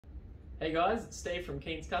Hey guys, it's Steve from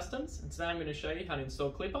Keen's Customs, and today I'm going to show you how to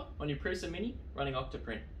install Klipper on your Prusa Mini running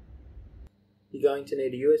Octoprint. You're going to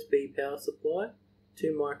need a USB power supply,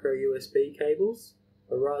 2 micro USB cables,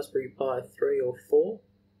 a Raspberry Pi 3 or 4,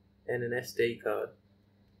 and an SD card.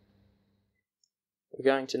 We're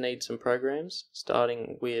going to need some programs,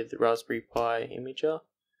 starting with Raspberry Pi Imager,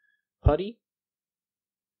 Putty,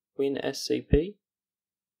 WinSCP,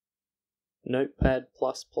 Notepad++,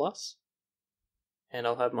 and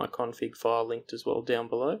I'll have my config file linked as well down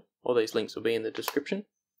below. All these links will be in the description.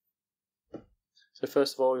 So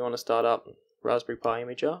first of all, we want to start up Raspberry Pi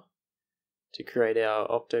Imager to create our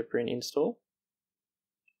Octoprint install.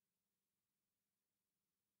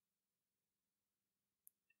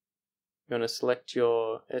 You want to select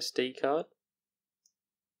your SD card.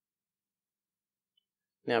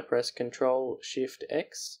 Now press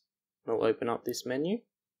Ctrl-Shift-X. It'll open up this menu.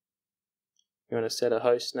 You want to set a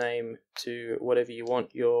host name to whatever you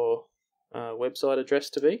want your website address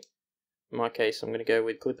to be. In my case, I'm going to go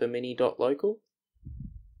with clippermini.local.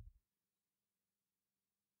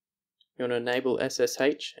 You want to enable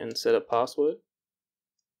SSH and set a password.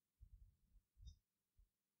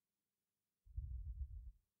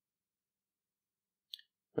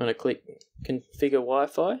 You want to click Configure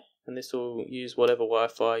Wi-Fi, and this will use whatever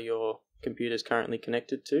Wi-Fi your computer is currently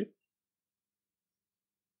connected to.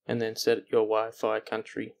 And then set your Wi-Fi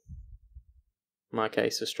country, in my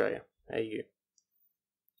case Australia, AU.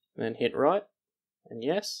 And then hit right and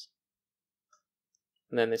yes,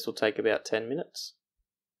 and then this will take about 10 minutes.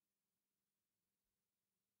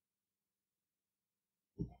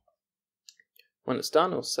 When it's done,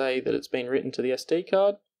 it'll say that it's been written to the SD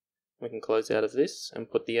card. We can close out of this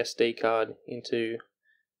and put the SD card into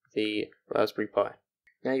the Raspberry Pi.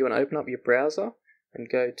 Now you want to open up your browser and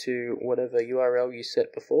go to whatever URL you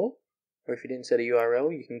set before, or if you didn't set a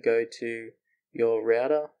URL, you can go to your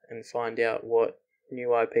router and find out what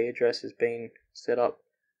new IP address has been set up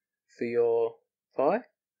for your Pi,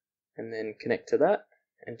 and then connect to that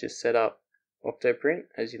and just set up Octoprint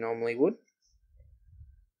as you normally would.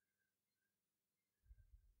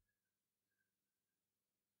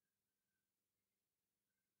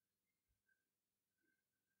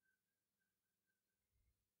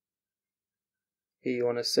 Here you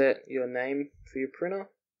want to set your name for your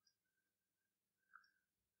printer.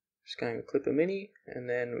 Just going with Klipper Mini, and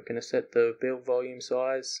then we're going to set the build volume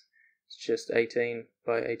size. It's just 18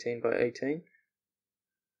 by 18 by 18,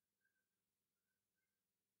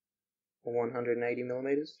 or 180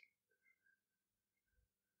 millimeters.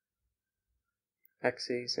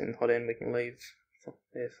 Axes and hot end we can leave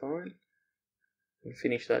there fine, and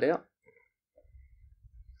finish that out.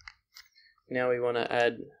 Now we want to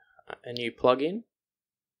add a new plugin.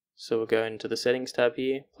 So we'll go into the settings tab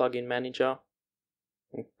here, plugin manager,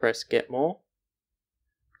 and press get more.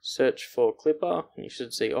 Search for Klipper, and you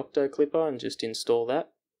should see Octoklipper, and just install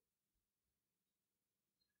that.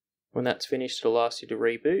 When that's finished, it'll ask you to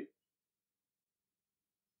reboot.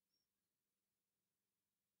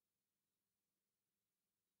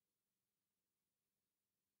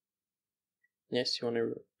 Yes, you want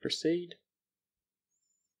to proceed.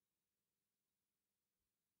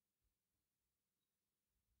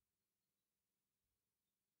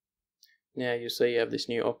 Now you'll see you have this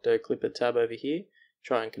new Octoklipper tab over here.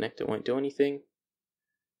 Try and connect it, won't do anything.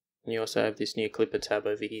 And you also have this new Klipper tab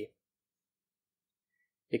over here.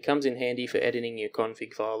 It comes in handy for editing your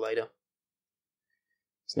config file later.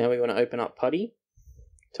 So now we want to open up Putty.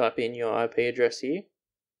 Type in your IP address here.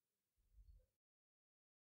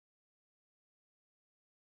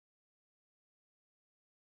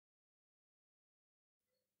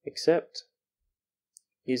 Accept.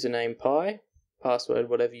 Username Pi. Password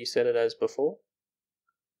whatever you set it as before.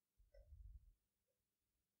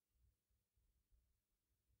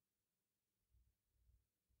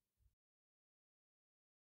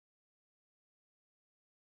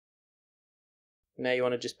 Now you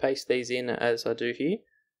want to just paste these in as I do here,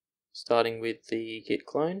 starting with the git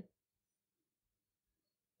clone.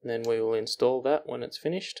 And then we will install that when it's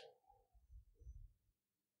finished.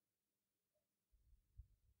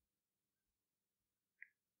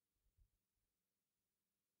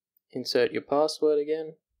 Insert your password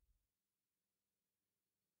again.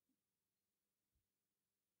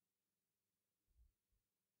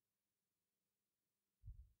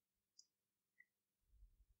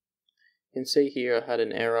 You can see here I had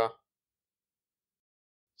an error.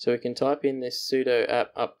 So we can type in this sudo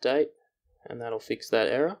app update, and that'll fix that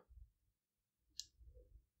error.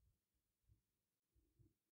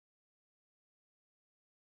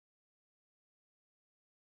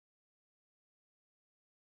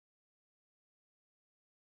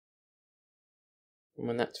 And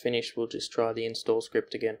when that's finished, we'll just try the install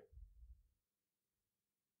script again.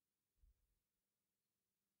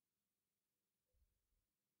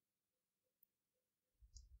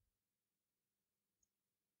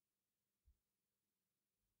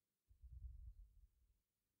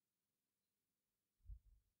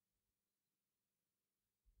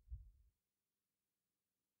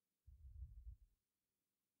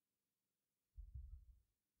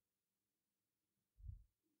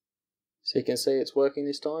 So you can see it's working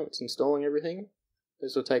this time, it's installing everything.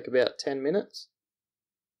 This will take about 10 minutes.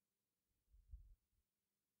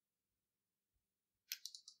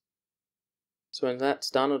 So when that's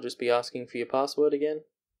done, it'll just be asking for your password again.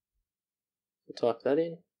 We'll type that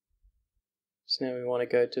in. So now we want to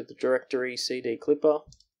go to the directory cd klipper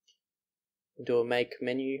and do a make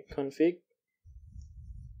menu config.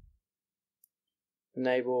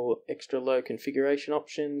 Enable extra low configuration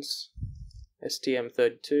options,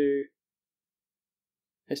 STM32,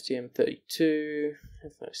 STM32,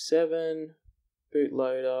 F07,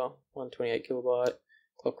 bootloader, 128KB,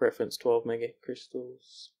 clock reference 12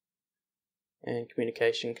 megacrystals, and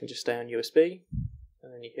communication can just stay on USB.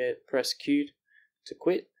 And then you hit press Q to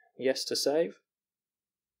quit, yes to save.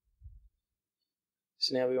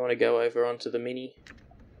 So now we want to go over onto the Mini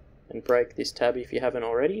and break this tab if you haven't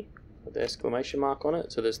already, with the exclamation mark on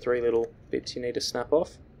it. So there's 3 little bits you need to snap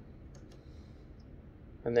off.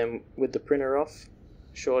 And then with the printer off,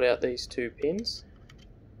 short out these 2 pins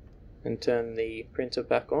and turn the printer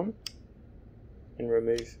back on and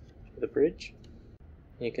remove the bridge.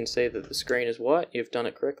 And you can see that the screen is white, you've done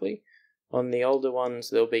it correctly. On the older ones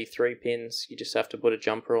there'll be 3 pins, you just have to put a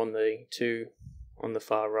jumper on the 2 on the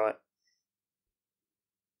far right.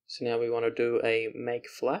 So now we want to do a make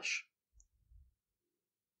flash.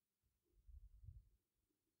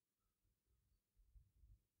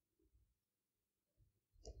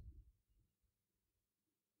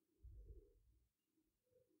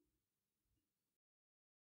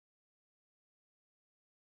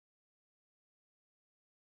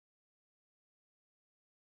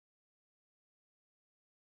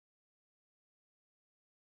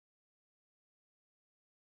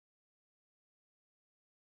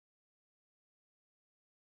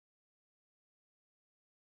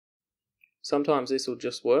 Sometimes this will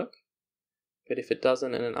just work, but if it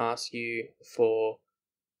doesn't and it asks you for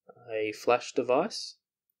a flash device,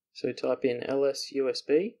 so type in ls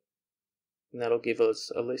USB and that'll give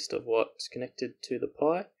us a list of what's connected to the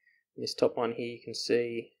Pi. This top one here you can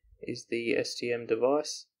see is the STM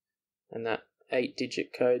device, and that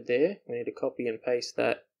 8-digit code there, we need to copy and paste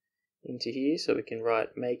that into here so we can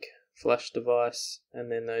write make flash device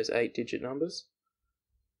and then those 8-digit numbers.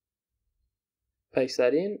 Paste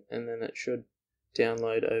that in and then it should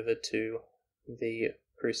download over to the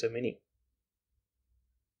Prusa Mini.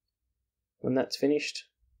 When that's finished,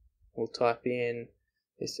 we'll type in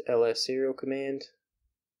this ls serial command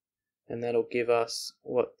and that'll give us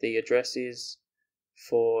what the address is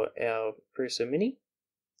for our Prusa Mini.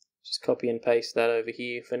 Just copy and paste that over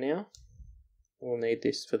here for now. We'll need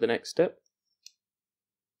this for the next step.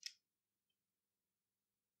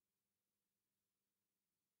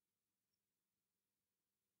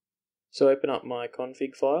 So open up my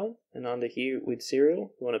config file and under here with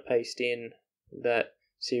serial, we want to paste in that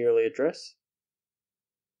serial address.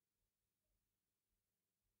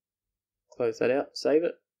 Close that out, save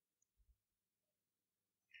it.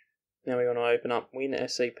 Now we want to open up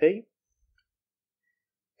WinSCP,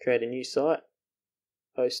 create a new site,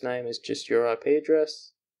 host name is just your IP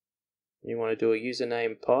address, you want to do a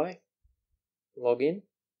username Pi, log in.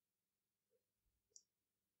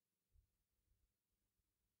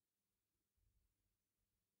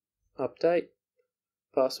 Update,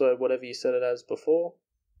 password whatever you set it as before.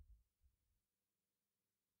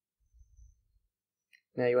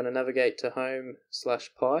 Now you want to navigate to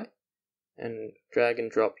home/Pi and drag and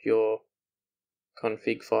drop your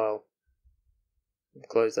config file.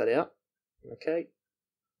 Close that out. Okay.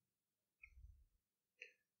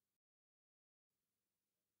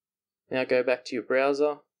 Now go back to your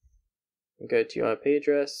browser and go to your IP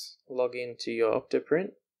address, log into your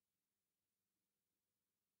Octoprint.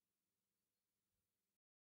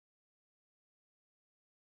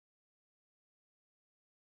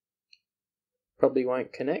 Probably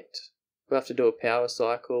won't connect. We'll have to do a power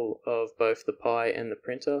cycle of both the Pi and the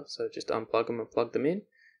printer, so just unplug them and plug them in.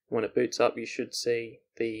 When it boots up you should see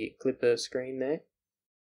the klipper screen there.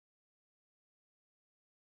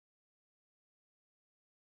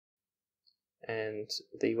 And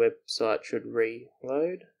the website should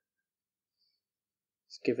reload.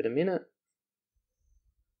 Let's give it a minute.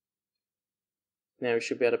 Now we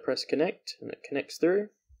should be able to press connect and it connects through.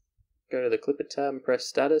 go to the Clipper tab and press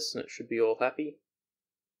status and it should be all happy.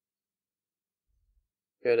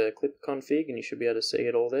 Go to Clipper config and you should be able to see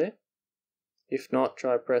it all there. If not,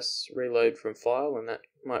 try press reload from file and that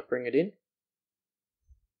might bring it in.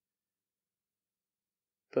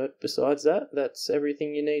 But besides that, that's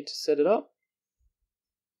everything you need to set it up.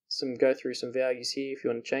 Go through some values here if you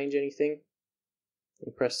want to change anything.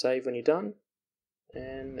 And press save when you're done.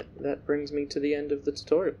 And that brings me to the end of the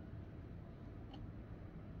tutorial.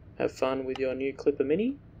 Have fun with your new Clipper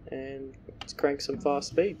Mini and let's crank some fast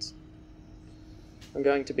speeds. I'm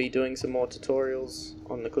going to be doing some more tutorials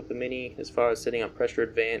on the Clipper Mini as far as setting up Pressure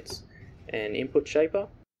Advance and Input Shaper.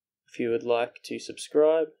 If you would like to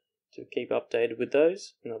subscribe to keep updated with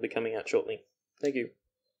those, and they'll be coming out shortly. Thank you.